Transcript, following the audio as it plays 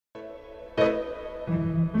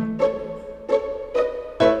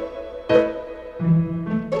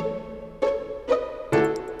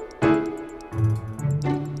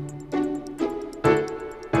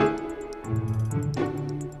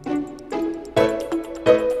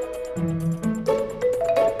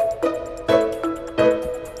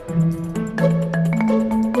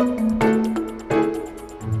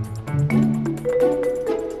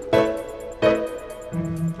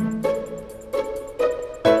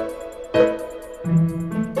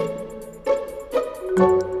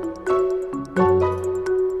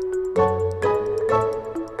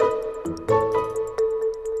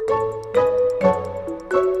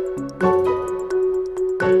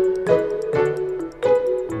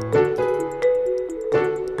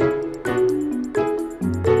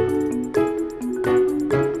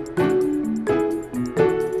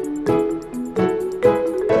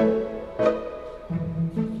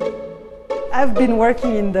been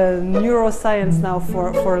working in the neuroscience now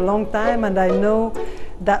for a long time, and I know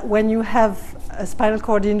that when you have a spinal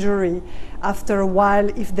cord injury, after a while,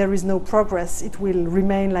 if there is no progress, it will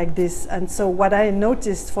remain like this. And so what I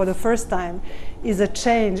noticed for the first time is a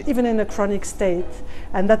change, even in a chronic state.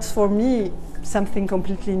 And that's for me something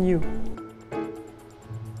completely new.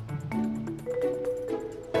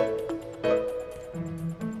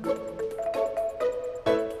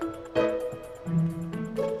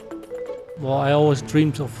 Well, I always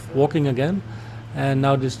dreamed of walking again, and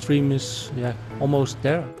now this dream is almost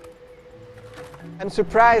there. I'm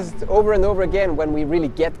surprised over and over again when we really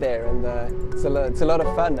get there, and it's a lot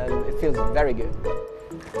of fun and it feels very good.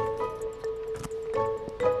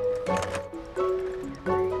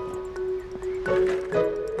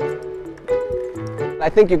 I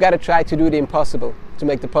think you got to try to do the impossible to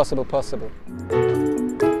make the possible possible.